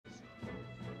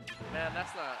Man,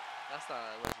 that's not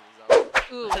Legend of Zelda.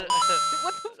 Ooh.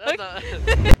 What the fuck?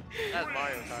 That's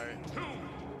Mario Kart.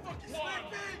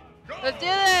 Let's do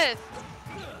this.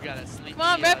 We got a sleepy. Come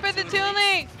on, rep for the Toon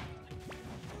Link.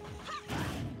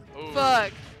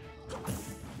 Fuck.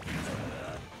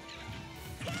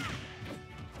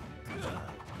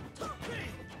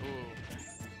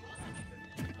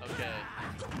 Okay.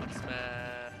 Up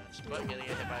smash. But getting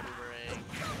hit by boomerang.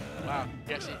 Wow.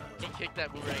 He kicked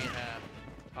that boomerang in half.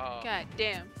 Oh. God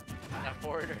damn. That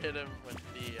forwarder hit him with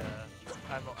the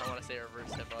I want to say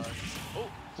reverse hitbox. Oh.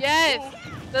 Yes.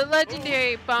 The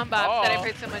legendary bomb bombs that I've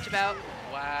heard so much about.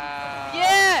 Wow.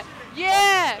 Yeah.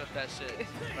 Yeah. Flip that shit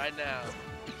right now.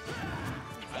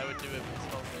 I would do it, but it's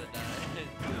gonna die.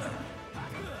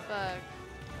 Fuck.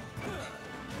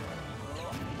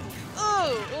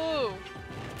 Ooh, ooh.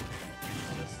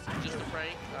 Just a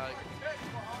prank.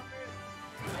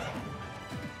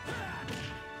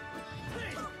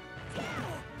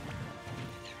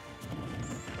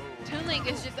 Toon Link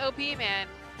is just OP, man.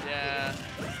 Yeah.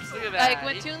 Just look at that. Like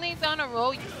when Toon Link's on a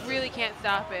roll, you really can't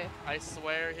stop it. I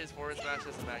swear his forward smash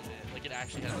has a magnet. Like it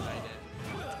actually has a magnet.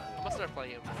 I'm gonna start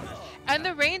playing it more. And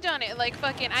the range on it, like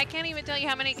fucking, I can't even tell you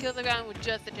how many kills I've gotten with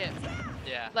just the tip.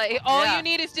 Yeah. Like all you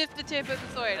need is just the tip of the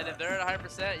sword. And if they're at a high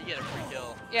percent, you get a free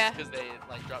kill. Yeah. Because they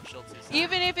like drop shield too soon.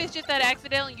 Even if it's just that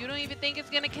accidental, you don't even think it's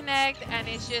gonna connect, and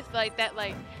it's just like that,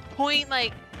 like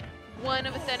 0.1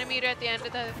 of a centimeter at the end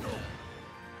of the.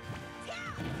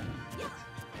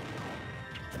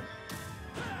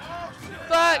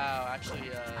 Fuck. Wow, actually,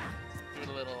 doing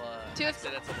a little Two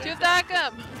stack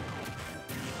him.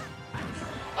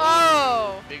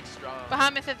 Oh. Big strong.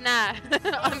 Bahamut is not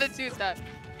on the 2-step.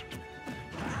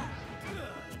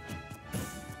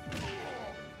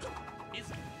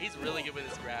 He's really good with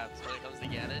his grabs when it comes to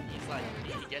Ganon. He's like,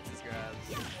 he gets his grabs.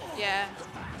 Yeah.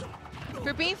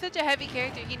 For being such a heavy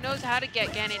character, he knows how to get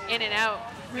Ganon in and out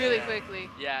really quickly.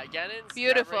 Yeah, Ganon's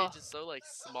beautiful. grab range is so like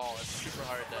small. It's super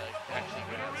hard to actually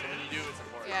grab. So when you do, it's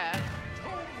important. Yeah.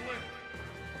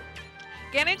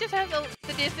 Ganon just has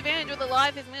the disadvantage with a lot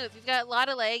of his moves. He's got a lot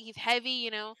of leg. He's heavy, you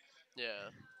know.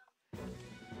 Yeah.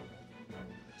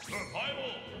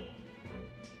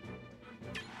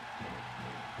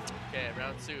 Okay,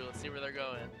 round 2. Let's see where they're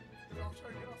going.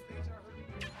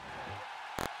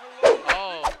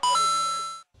 Oh.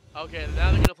 Okay,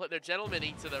 now they're gonna play their gentleman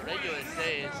to the regular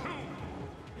stage.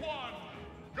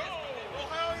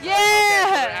 Yeah. Okay,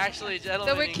 so we're actually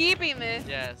gentlemen. So we're keeping this.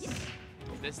 Yes.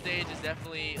 This stage is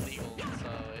definitely legal,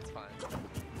 so it's fine.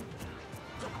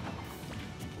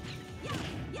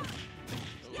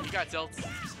 Ooh, you got tilts.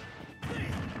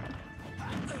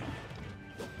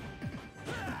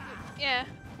 Yeah.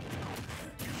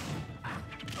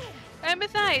 And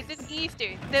besides, it's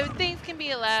Easter. Those things can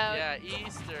be allowed. Yeah,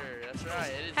 Easter. That's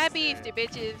right. It is Happy Easter,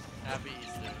 bitches. Happy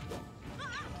Easter.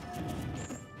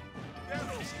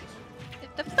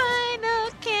 It's the final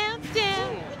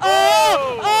countdown. Ooh.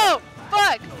 Oh! Oh!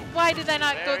 Fuck! Why did that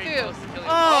not go Very through? close to killing him.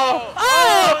 Oh! Oh!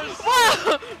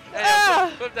 Oh! Whoa!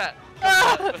 Hey, flip that.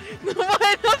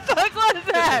 What the fuck was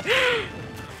that?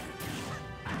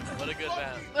 What a good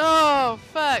man. Oh,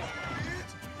 fuck.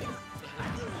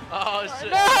 Oh,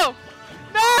 shit. No!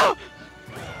 No!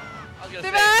 I was gonna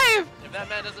Survive! say, if that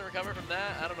man doesn't recover from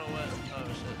that, I don't know what. Oh,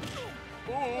 shit.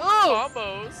 Ooh,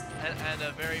 combos and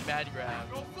a very bad grab.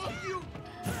 No!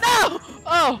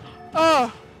 Oh!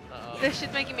 Oh! Uh-oh. This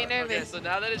shit's making me nervous. Okay, so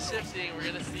now that it's shifting, we're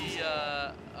gonna see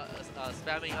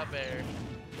spamming up air.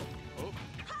 Oh.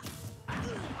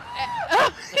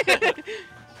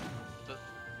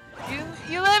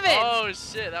 You live it! Oh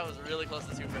shit, that was really close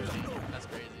to 250. That's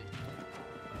crazy.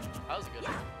 That was a good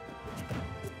one.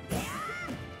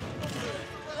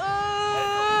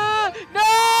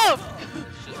 No!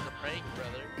 It's just a prank,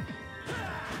 brother.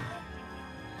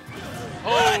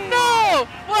 No!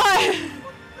 What?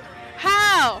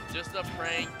 How? Just a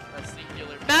prank, a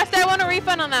singular prank. Master, I want a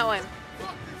refund on that one.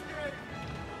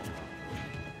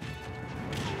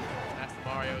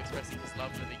 MastaMario expressing his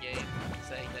love for the game,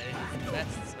 saying that it is the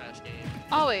best Smash game.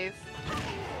 Always.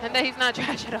 And that he's not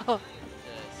trash at all.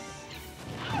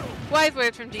 Yes. Wise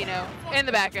words from Gino in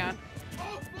the background.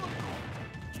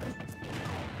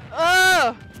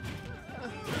 Oh!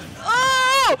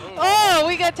 Oh! Oh,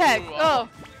 we got tagged. Oh.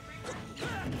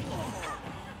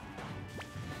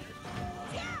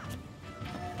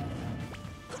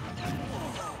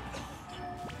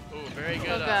 Ooh, very good.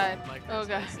 Oh god. Micro Oh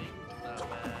god. spacing. Not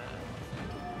bad.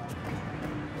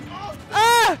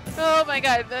 Ah! Oh my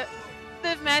god.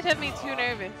 This match has me too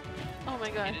nervous. Oh my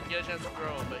god. He didn't get a chance to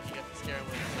throw him, but you got to scare him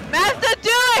with it. Master,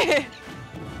 do it!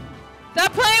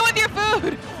 Stop playing with your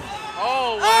food!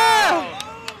 Oh, wow!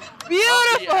 Oh,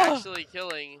 beautiful! actually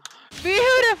killing.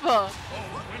 Beautiful.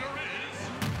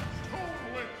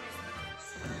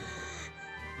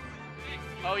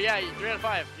 Oh yeah, 3 out of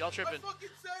 5. Y'all tripping. I fucking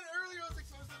said earlier, I was like,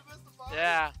 so is it the best of 5?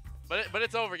 Yeah, but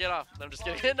it's over. Get off. I'm just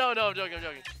kidding. No, I'm joking.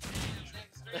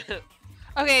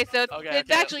 Okay, so Okay, it's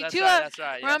actually that's 2 right, of. that's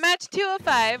right, We're yes. on match 2 of 5.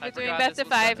 I We're doing forgot best this of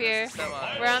was 5 this here. is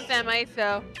semi. We're on semi,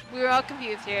 so we were all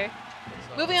confused here.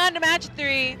 So, Moving on to match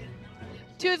 3.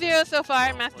 2-0 so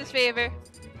far. Master's favor.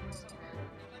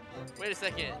 wait a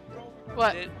second.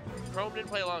 What? Chrome didn't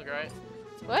play long, right?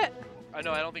 What? I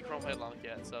know. I don't think Chrome played long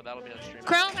yet, so that'll be on stream.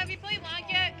 Chrome, have you played long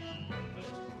yet?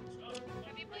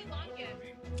 Have you played long yet?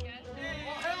 Yes.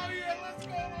 Oh, hell yeah, let's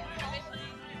go.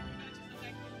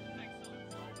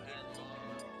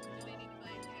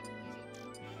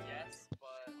 Yes,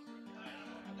 but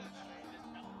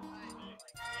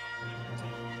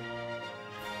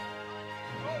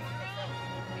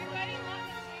You're fighting long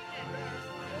on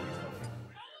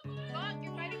stream. Long,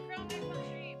 you're fighting Chrome on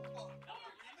stream.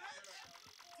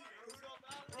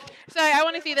 Sorry, I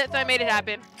want to see that, so I made it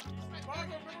happen.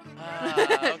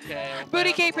 okay.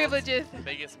 Booty cake privileges.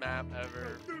 Biggest map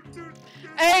ever.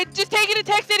 Hey, just take it to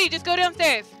Tech City. Just go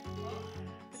downstairs.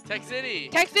 Tech City.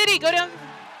 Tech City, go down.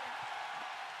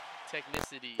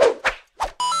 Technicity.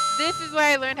 This is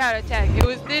where I learned how to tech. It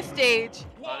was this stage.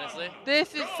 Honestly.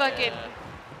 This is fucking Yeah.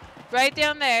 right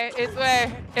down there is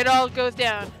where it all goes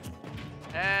down.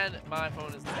 And my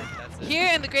phone is dead. That's it.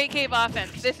 Here in the Great Cave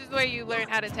Offense, this is where you learn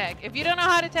how to tech. If you don't know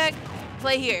how to tech,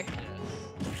 play here.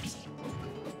 Yes.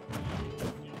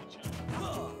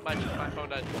 My phone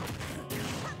died.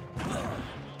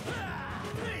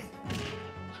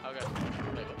 Okay.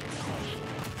 Wait, what?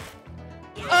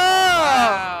 Oh!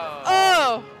 Wow.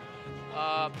 Oh!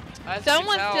 As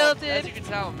Someone's you can tell, tilted. As you can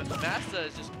tell, Masta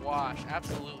is just washed,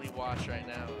 absolutely washed right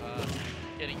now.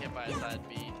 Getting hit by a side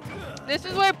beat. This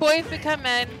is where boys become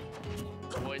men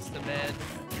Voice to men.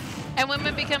 and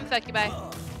women become succubi.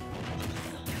 Oh,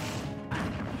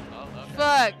 okay. Fuck.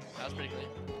 That was pretty clean.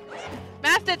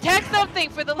 Master, tech something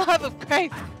for the love of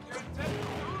Christ.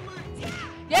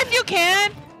 Yes, you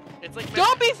can. It's like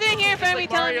Don't be sitting here in front of me like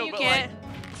telling Mario, me you but can't.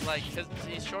 Like, cause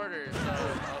he's shorter,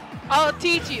 so. I'll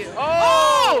teach you.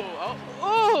 Oh!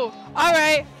 Oh! All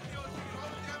right.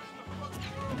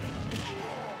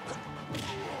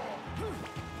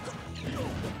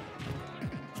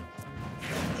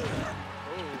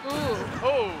 Ooh.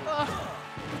 Oh! Oh.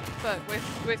 Fuck. Where's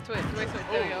Twitch? Where's Twitch?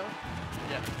 There we go.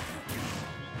 Yeah.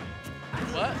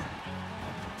 What?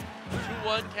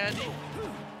 2-1 Candy?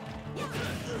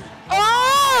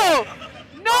 Oh!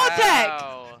 No tech!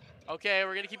 Wow. Okay,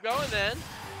 we're gonna keep going then.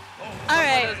 All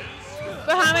right.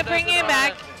 Bahamut bringing it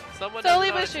back. Someone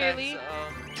Slowly doesn't know but how to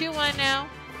text, surely. 2-1 now.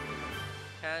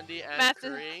 Candy and Master,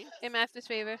 Curry. in Master's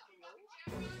favor.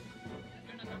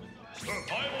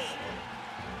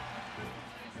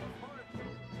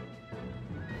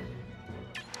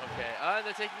 Okay,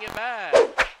 they're taking it back.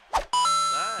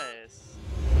 Nice.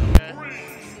 Okay.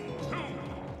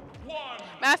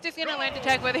 Master's gonna learn to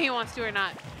tech whether he wants to or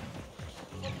not.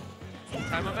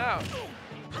 Time him out.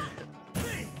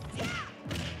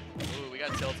 Ooh, we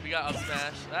got tilt. We got up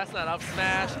smash. That's not up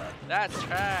smash. That's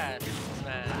trash.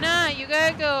 Smash. Nah, you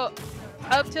gotta go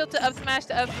up tilt to up smash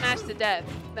to death.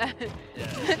 Yeah.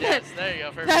 Yes, there you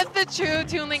go. Perfect. That's the true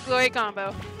Toon Link Glory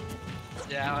combo.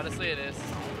 Yeah, honestly it is.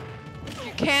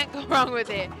 You can't go wrong with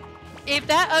it. If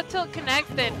that up tilt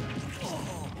connects, then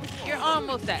you're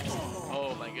almost set.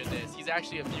 Oh my goodness. He's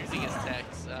actually abusing his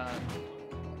techs.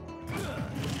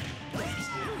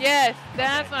 Yes,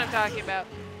 that's what I'm talking about.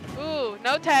 Ooh,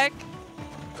 no tech.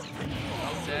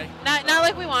 No tech. Not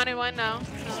like we wanted one, no.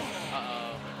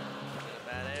 Uh-oh. In a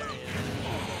bad area.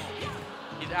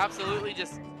 He's absolutely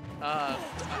just, I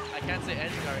can't say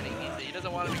edge guarding. He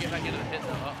doesn't want him to get back into the pit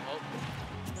though.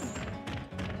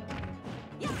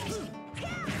 Ooh.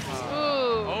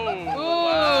 Oh, Ooh.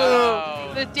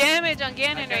 wow. The damage on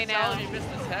Ganon right I can't tell now. if he missed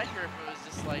the tech or if it was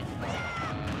just like,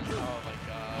 oh my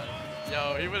god.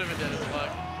 Yo, he would have been dead as fuck.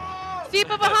 See,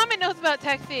 but Bahamut knows about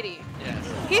Tech City. Yes.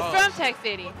 He's Oh, from Tech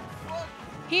City.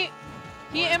 He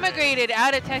immigrated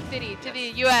out of Tech City to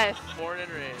the U.S. Born and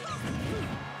raised.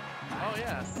 Oh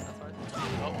yeah, that's fine.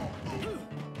 Oh.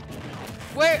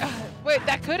 Where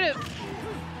that could have.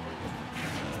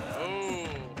 Oh.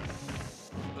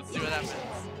 Let's see what happens.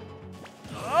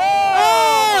 Oh,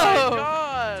 Oh! my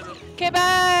god! Okay,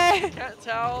 bye. Can't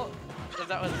tell if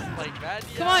that was like bad.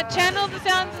 Come on, channel the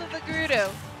sounds of the Gerudo.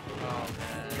 Oh man.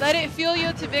 Let it fuel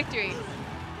you to victory.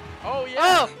 Oh yeah.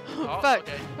 Oh, Oh, fuck.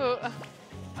 okay. Oh,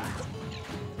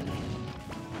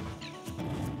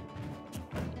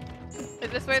 Is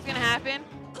this where it's gonna happen?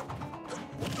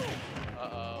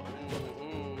 Uh-oh. Ooh,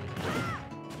 ooh.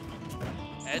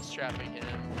 edge trapping him.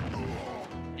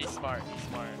 He's smart. He's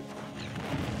smart.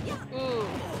 Ooh.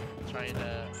 Trying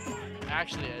to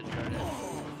actually edge guard him.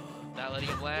 Not letting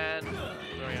him land.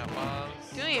 Throwing out bombs.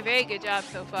 Doing a very good job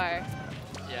so far.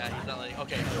 Yeah, he's not letting.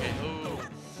 Okay. Okay. Ooh.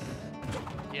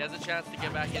 He has a chance to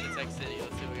get back into Tech City.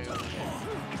 Let's see what we got.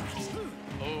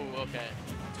 Oh, okay.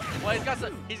 Well,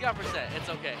 he's got percent. It's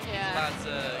okay. Yeah. Not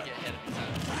to get hit every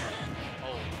time.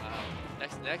 Oh, wow.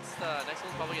 Next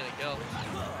one's probably gonna kill.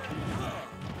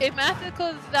 If Masta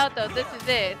closes out though, this is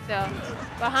it. So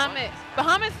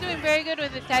Bahamut's doing very good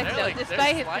with his type though, Like,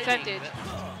 despite his sliding. percentage.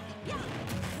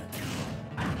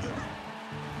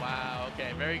 Wow.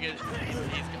 Okay. Very good.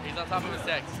 He's on top of his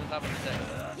tech. He's on top of his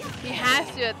tech. He has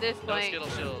to at this No point. Skittle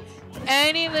shields.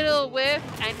 Any little whiff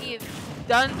and he's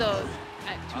done those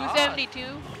at 272.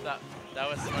 That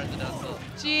was smart to done so.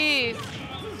 Jeez.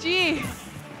 Jeez.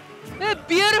 That's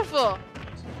beautiful.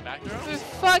 Back It throw? was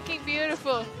fucking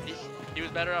beautiful. He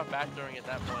was better off back throwing at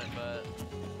that point, but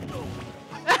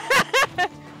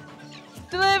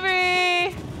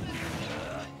Delivery.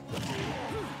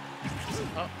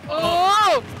 oh.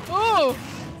 Oh. Oh.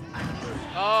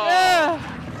 Oh.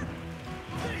 Yeah.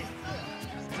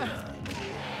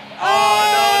 Oh,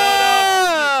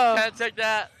 no. Oh. Can't take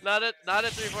that. Not at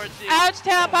 314. Ouch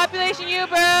town population you,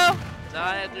 bro.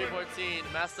 Not at 314.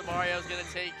 MastaMario's gonna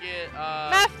take it.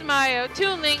 MastaMario,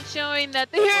 Toon Link showing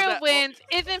that the hero that? wins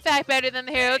is in fact better than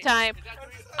the hero time.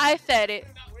 I said it.